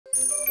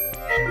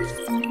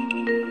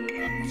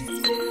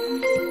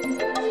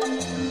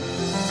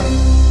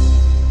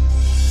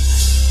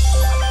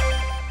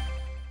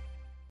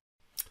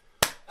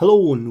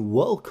Hello and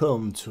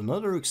welcome to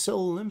another Excel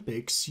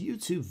Olympics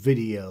YouTube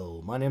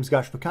video. My name is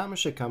Gaspar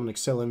Kamishek, I'm an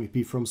Excel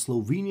MVP from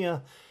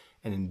Slovenia,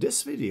 and in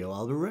this video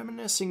I'll be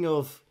reminiscing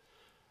of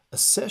a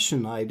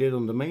session I did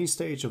on the main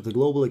stage of the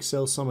Global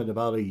Excel Summit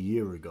about a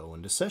year ago.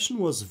 And the session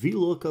was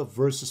VLOOKUP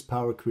versus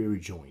Power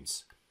Query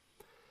joins.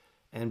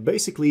 And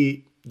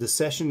basically the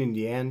session in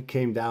the end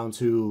came down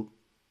to,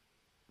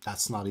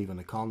 that's not even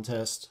a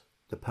contest,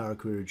 the Power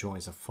Query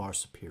joins are far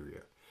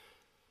superior.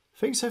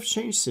 Things have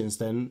changed since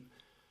then,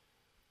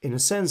 in a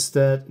sense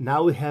that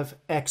now we have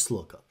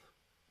Xlookup.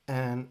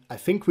 And I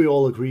think we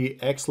all agree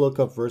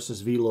Xlookup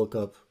versus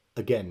VLOOKUP,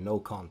 again, no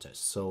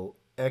contest. So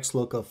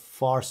Xlookup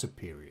far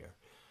superior.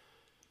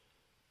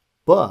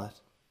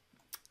 But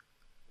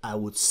I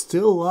would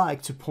still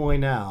like to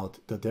point out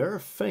that there are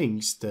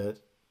things that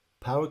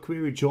Power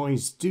Query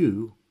joins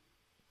do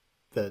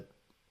that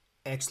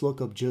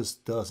Xlookup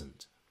just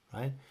doesn't,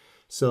 right?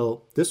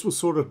 So this will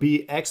sort of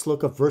be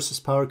Xlookup versus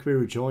Power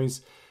Query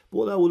joins.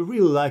 What I would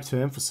really like to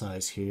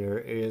emphasize here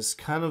is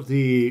kind of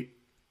the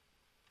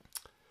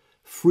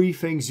free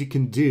things you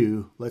can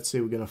do. Let's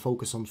say we're going to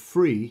focus on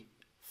free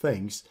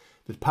things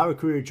that Power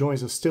Query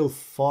joins are still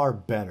far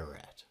better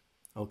at.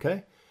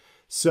 Okay?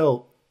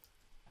 So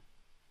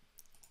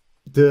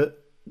the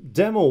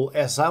demo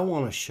as I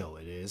want to show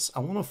it is, I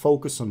want to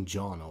focus on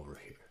John over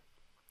here.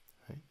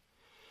 Right?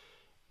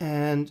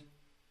 And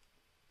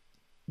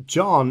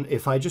John,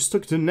 if I just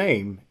took the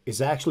name,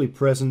 is actually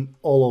present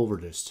all over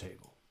this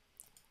table.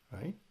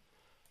 Right?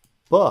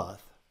 But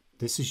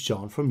this is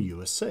John from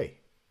USA.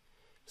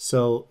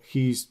 So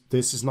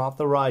this is not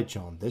the right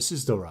John, this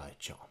is the right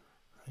John.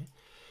 Right?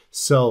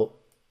 So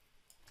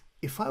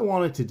if I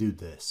wanted to do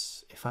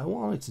this, if I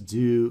wanted to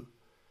do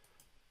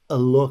a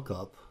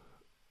lookup,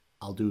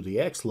 I'll do the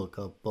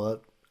Xlookup,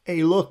 but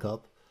a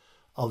lookup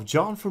of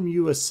John from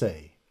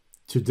USA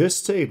to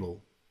this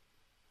table,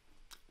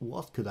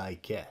 what could I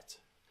get?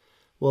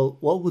 Well,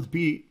 what would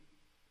be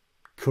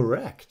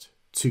correct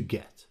to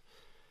get?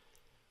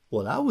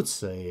 What I would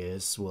say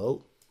is,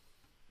 well,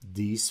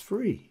 these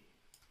three,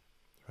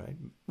 right?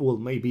 Well,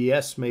 maybe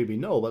yes, maybe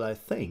no, but I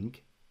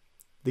think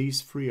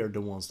these three are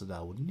the ones that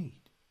I would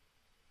need.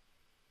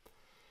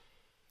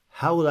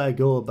 How would I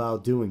go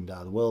about doing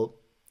that? Well,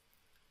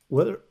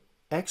 whether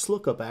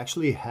Xlookup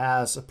actually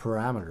has a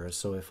parameter,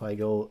 so if I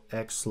go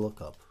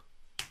Xlookup,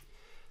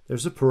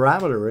 there's a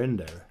parameter in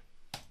there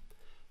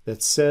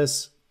that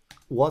says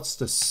what's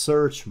the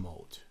search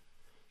mode.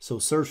 So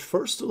search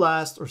first to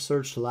last or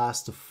search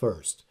last to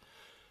first.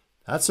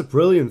 That's a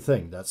brilliant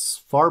thing. That's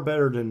far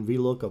better than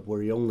VLOOKUP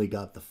where you only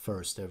got the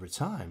first every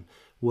time.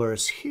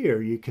 Whereas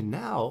here you can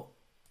now,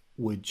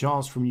 with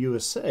John's from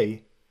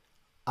USA,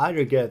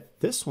 either get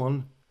this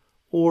one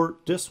or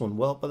this one.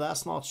 Well, but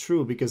that's not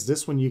true because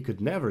this one you could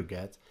never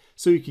get.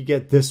 So you could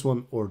get this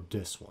one or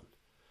this one.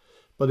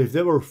 But if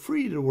they were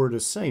three that were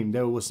the same,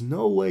 there was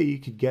no way you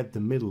could get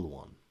the middle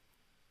one.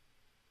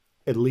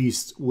 At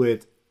least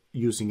with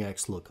using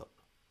Xlookup.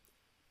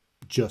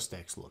 Just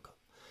Xlookup.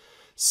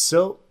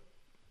 So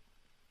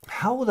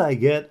how would I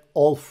get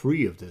all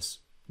three of this?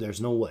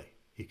 There's no way.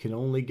 You can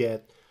only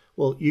get,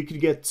 well, you could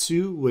get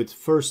two with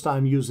first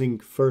time using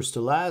first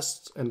to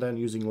last and then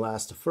using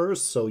last to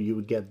first. So you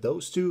would get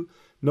those two.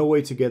 No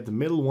way to get the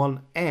middle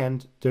one.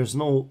 And there's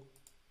no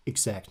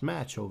exact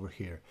match over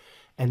here.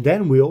 And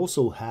then we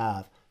also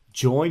have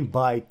joined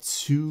by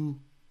two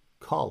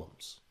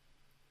columns.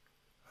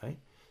 Right?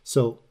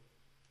 So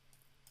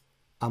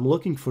I'm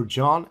looking for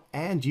John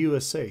and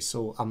USA,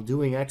 so I'm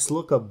doing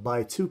Xlookup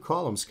by two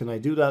columns. Can I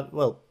do that?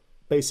 Well,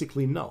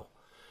 basically no.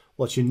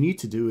 What you need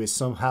to do is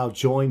somehow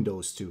join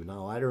those two.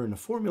 Now, either in a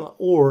formula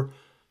or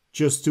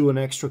just do an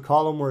extra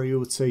column where you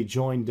would say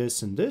join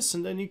this, and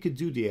then you could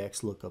do the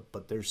Xlookup.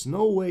 But there's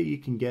no way you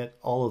can get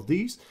all of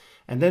these.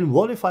 And then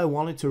what if I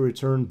wanted to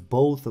return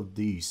both of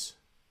these?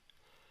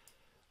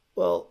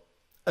 Well,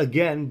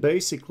 again,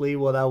 basically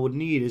what I would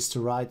need is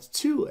to write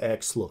two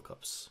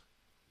Xlookups,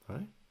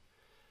 right?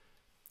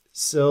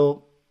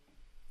 So,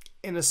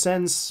 in a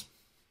sense,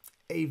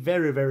 a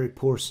very, very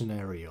poor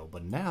scenario.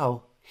 But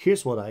now,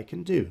 here's what I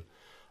can do.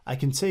 I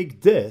can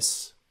take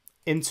this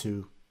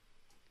into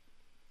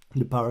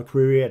the Power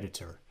Query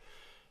editor.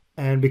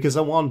 And because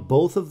I want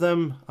both of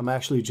them, I'm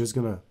actually just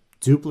going to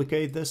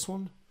duplicate this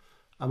one.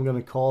 I'm going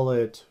to call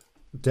it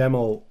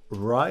demo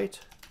right.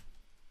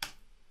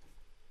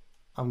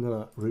 I'm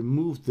going to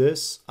remove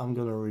this. I'm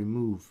going to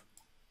remove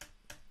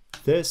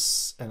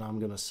this. And I'm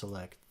going to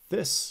select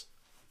this.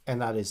 And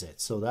that is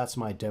it. So that's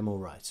my demo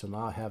right. So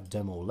now I have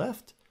demo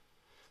left.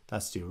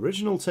 That's the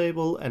original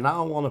table. And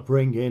now I want to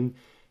bring in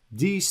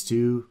these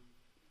two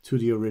to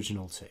the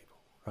original table,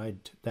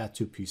 right? That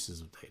two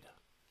pieces of data.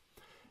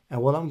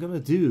 And what I'm going to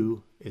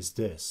do is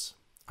this.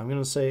 I'm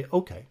going to say,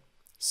 okay,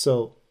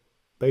 so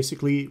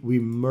basically we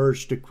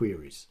merge the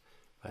queries.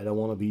 I don't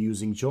want to be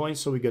using join,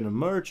 so we're going to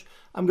merge.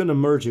 I'm going to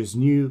merge as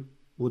new.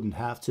 Wouldn't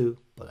have to,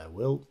 but I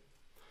will.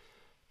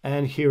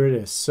 And here it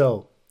is.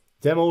 So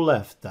Demo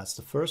left, that's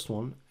the first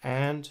one,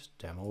 and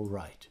demo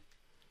right.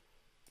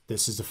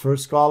 This is the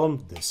first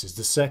column, this is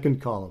the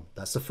second column.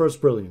 That's the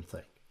first brilliant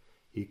thing.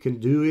 You can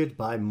do it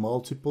by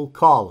multiple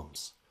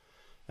columns.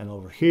 And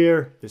over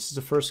here, this is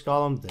the first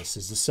column, this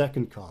is the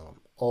second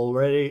column.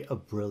 Already a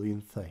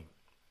brilliant thing,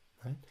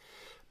 right?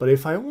 But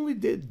if I only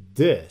did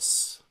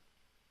this,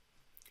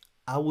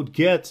 I would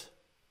get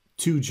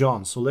 2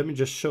 Johns. So let me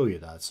just show you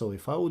that. So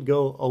if I would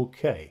go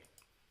OK,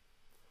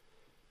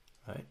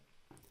 right?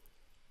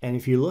 And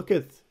if you look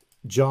at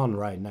John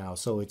right now,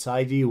 so it's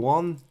ID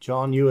 1,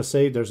 John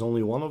USA, there's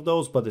only one of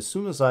those, but as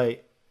soon as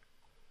I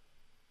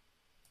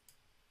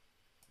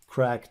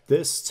crack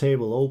this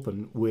table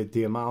open with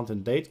the amount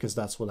and date, because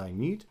that's what I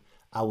need,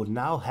 I would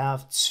now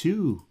have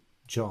 2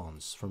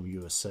 Johns from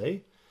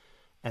USA,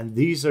 and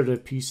these are the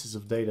pieces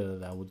of data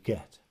that I would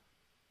get,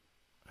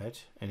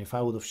 right? And if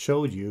I would have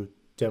showed you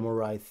demo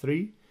right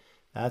 3,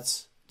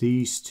 that's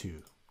these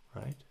 2,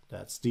 right?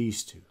 That's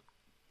these 2.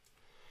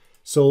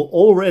 So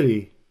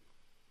already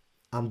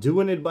I'm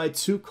doing it by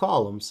 2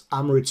 columns,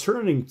 I'm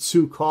returning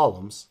 2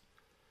 columns,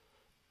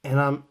 and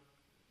I'm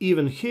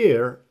even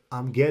here,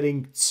 I'm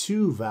getting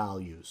 2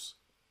 values,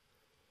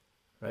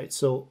 right?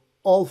 So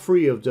all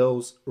 3 of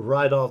those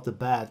right off the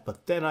bat,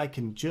 but then I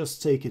can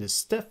just take it a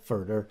step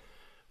further,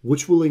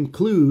 which will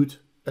include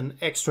an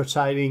extra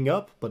tidying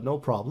up, but no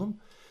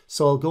problem.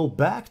 So I'll go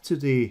back to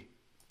the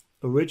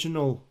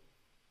original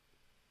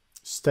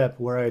step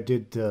where I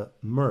did the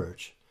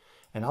merge,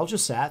 and I'll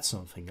just add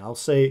something. I'll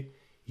say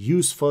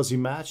use fuzzy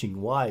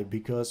matching. Why?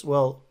 Because,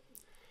 well,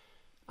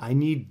 I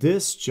need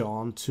this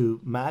John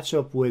to match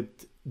up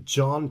with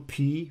John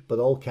P, but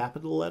all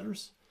capital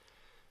letters.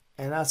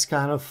 And that's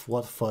kind of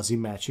what fuzzy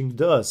matching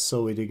does.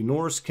 So it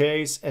ignores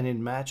case and it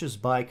matches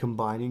by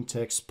combining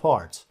text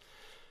parts.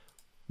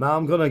 Now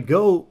I'm going to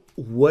go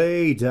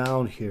way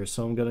down here.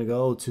 So I'm going to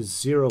go to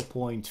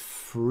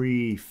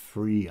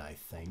 0.33, I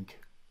think.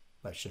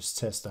 Let's just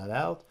test that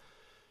out.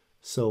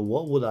 So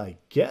what would I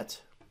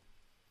get?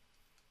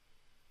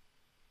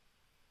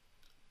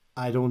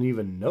 I don't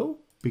even know,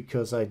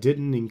 because I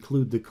didn't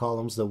include the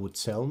columns that would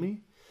tell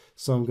me.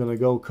 So I'm going to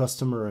go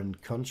customer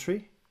and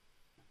country.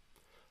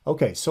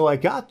 Okay, so I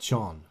got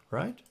John,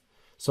 right?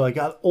 So I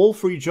got all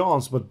 3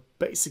 Johns, but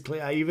basically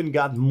I even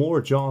got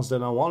more Johns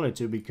than I wanted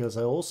to, because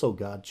I also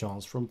got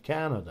Johns from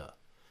Canada.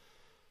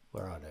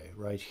 Where are they?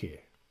 Right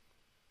here.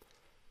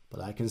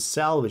 But I can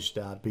salvage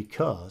that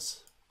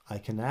because I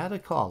can add a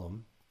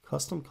column,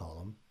 custom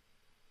column,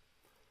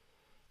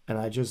 and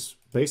I just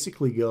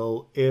basically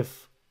go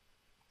if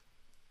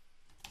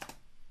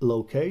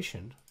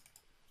location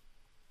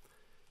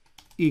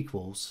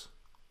equals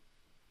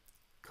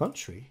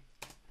country,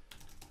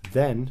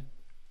 then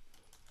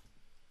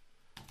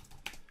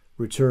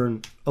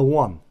return a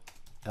 1,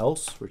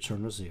 else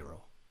return a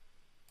 0.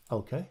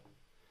 Okay?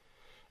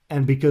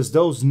 And because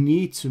those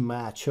need to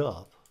match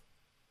up,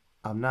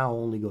 I'm now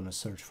only going to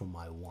search for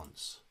my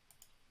 1s.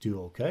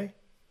 Do OK.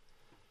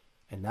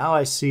 And now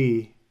I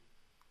see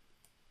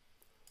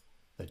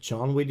that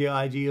John with the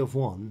ID of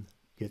 1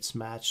 gets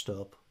matched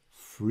up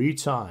 3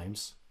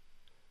 times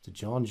to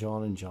John,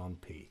 John, and John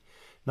P.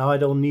 Now I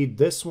don't need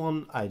this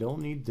one, I don't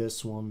need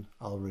this one.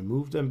 I'll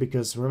remove them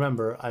because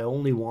remember, I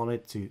only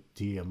wanted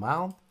the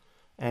amount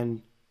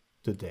and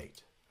the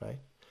date, right?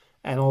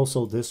 And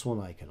also this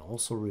one I can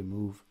also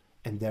remove,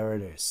 and there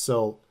it is.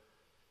 So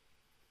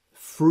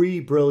 3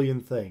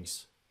 brilliant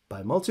things.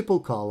 By multiple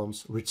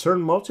columns,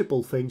 return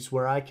multiple things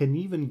where I can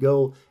even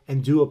go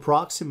and do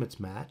approximate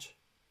match,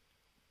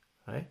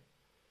 right?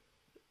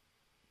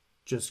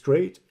 Just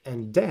great.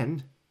 And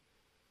then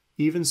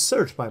even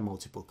search by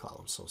multiple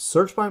columns. So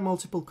search by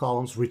multiple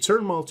columns,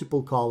 return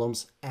multiple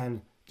columns,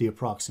 and the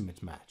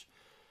approximate match.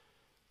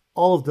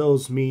 All of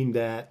those mean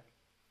that,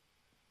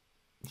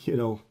 you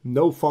know,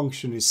 no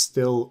function is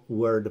still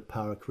where the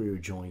Power Query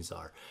joins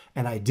are.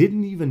 And I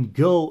didn't even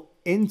go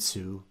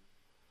into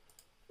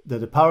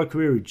the Power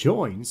Query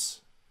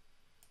joins.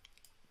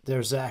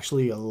 There's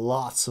actually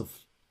lots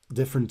of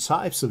different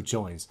types of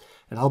joins,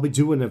 and I'll be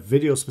doing a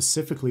video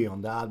specifically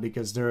on that,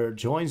 because there are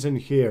joins in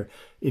here,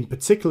 in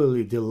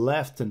particularly the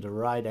left and the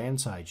right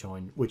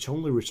anti-join, which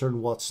only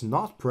return what's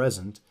not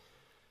present,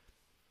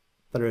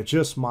 that are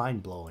just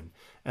mind-blowing.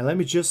 And let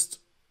me just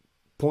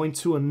point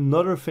to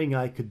another thing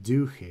I could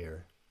do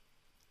here.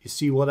 You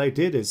see, what I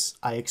did is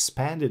I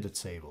expanded the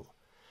table,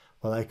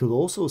 but I could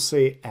also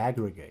say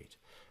aggregate.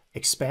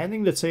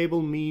 Expanding the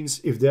table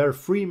means if there are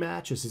 3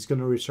 matches, it's going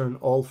to return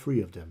all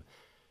 3 of them.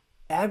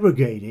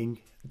 Aggregating,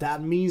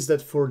 that means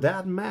that for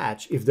that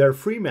match, if there are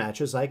 3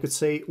 matches, I could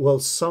say, well,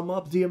 sum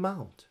up the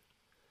amount.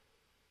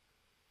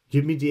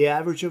 Give me the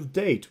average of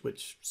date,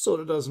 which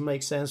sort of doesn't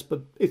make sense,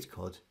 but it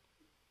could,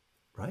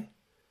 right?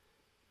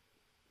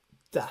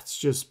 That's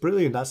just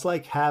brilliant. That's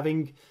like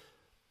having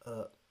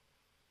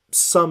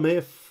sum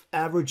if,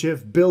 average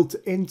if built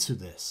into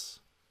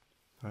this,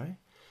 right?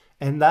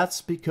 And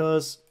that's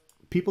because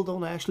people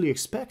don't actually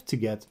expect to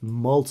get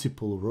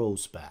multiple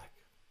rows back.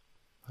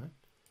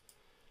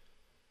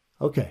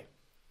 Okay,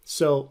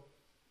 so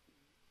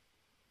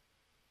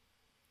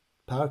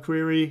Power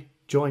Query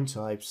join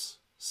types,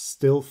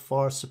 still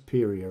far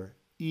superior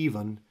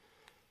even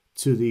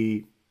to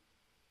the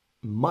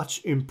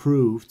much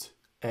improved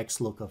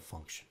Xlookup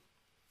function.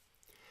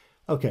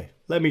 Okay,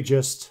 let me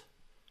just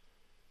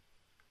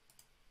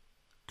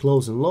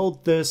close and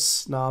load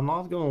this. Now I'm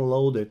not going to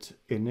load it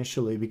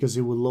initially because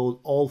it will load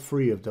all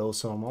three of those.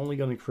 So I'm only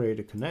going to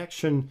create a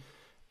connection,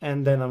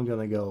 and then I'm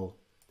going to go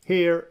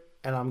here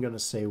and I'm going to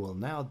say, well,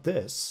 now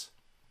this,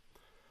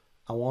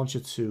 I want you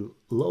to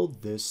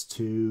load this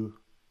to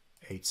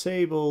a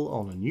table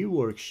on a new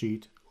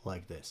worksheet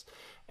like this.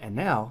 And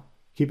now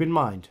keep in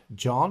mind,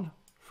 John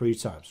 3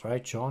 times,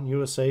 right? John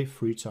USA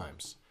 3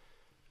 times.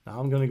 Now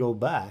I'm going to go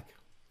back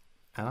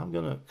and I'm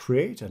going to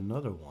create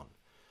another one.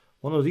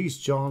 One of these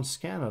John's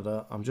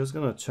Canada, I'm just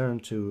going to turn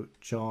to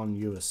John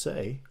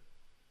USA,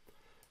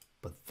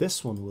 but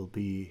this one will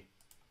be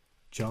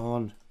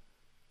John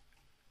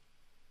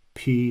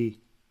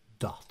P.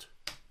 Dot.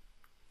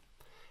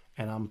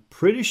 And I'm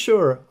pretty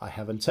sure, I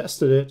haven't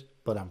tested it,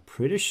 but I'm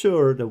pretty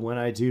sure that when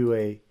I do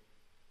a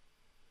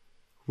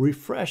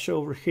refresh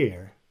over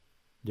here,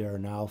 there are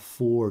now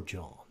 4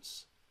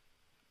 Johns.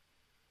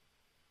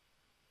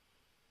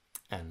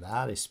 And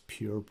that is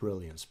pure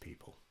brilliance,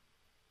 people.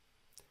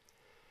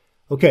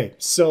 Okay,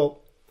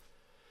 so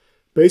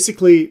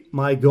basically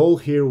my goal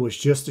here was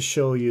just to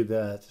show you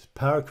that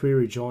Power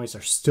Query joins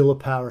are still a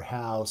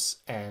powerhouse,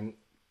 and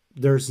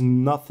there's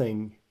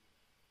nothing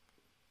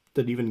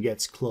that even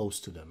gets close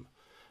to them.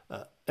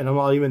 And I'm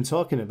not even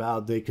talking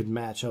about they could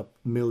match up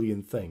a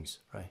million things,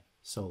 right?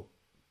 So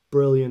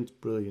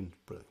brilliant, brilliant,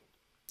 brilliant.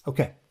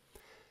 Okay,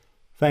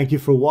 thank you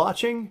for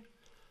watching.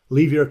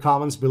 Leave your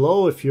comments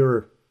below if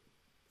you're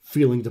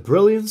feeling the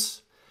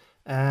brilliance,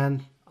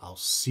 and I'll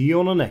see you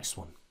on the next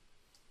one.